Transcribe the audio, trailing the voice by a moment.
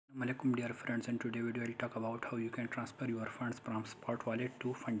Assalamualaikum dear friends, in today's video I'll talk about how you can transfer your funds from spot wallet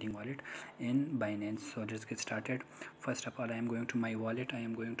to funding wallet in Binance. So let's get started. First of all, I am going to my wallet, I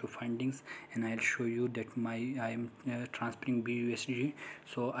am going to fundings, and I'll show you that I am transferring BUSD.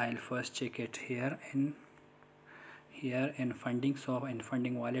 So I'll first check it here in funding. So in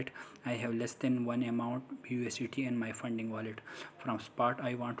funding wallet I have less than one amount BUSDT in my funding wallet. From spot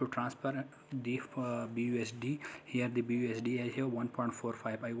I want to transfer the BUSD. Here the BUSD I have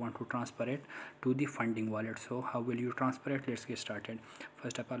 1.45. I want to transfer it to the funding wallet. So how will you transfer it? Let's get started.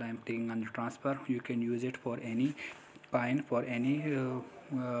 First of all, I am clicking on the transfer. You can use it for any coin, for any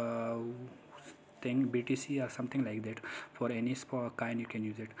thing, BTC or something like that. For any coin you can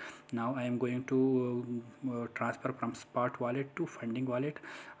use it. Now I am going to transfer from spot wallet to funding wallet.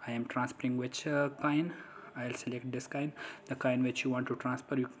 I am transferring which coin. I'll select this coin. The coin which you want to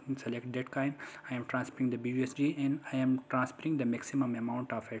transfer, you can select that coin. I am transferring the BUSD and I am transferring the maximum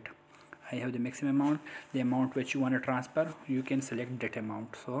amount of it. I have the maximum amount. The amount which you want to transfer, you can select that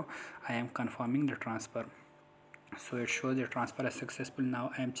amount. So I am confirming the transfer. So it shows the transfer is successful.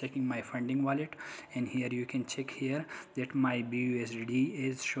 Now I am checking my funding wallet, and here you can check here that my BUSD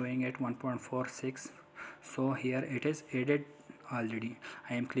is showing at 1.46. so here it is added already.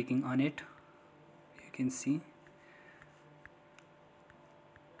 I am clicking on it, you can see.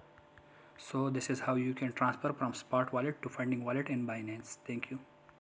 So this is how you can transfer from spot wallet to funding wallet in Binance. Thank you.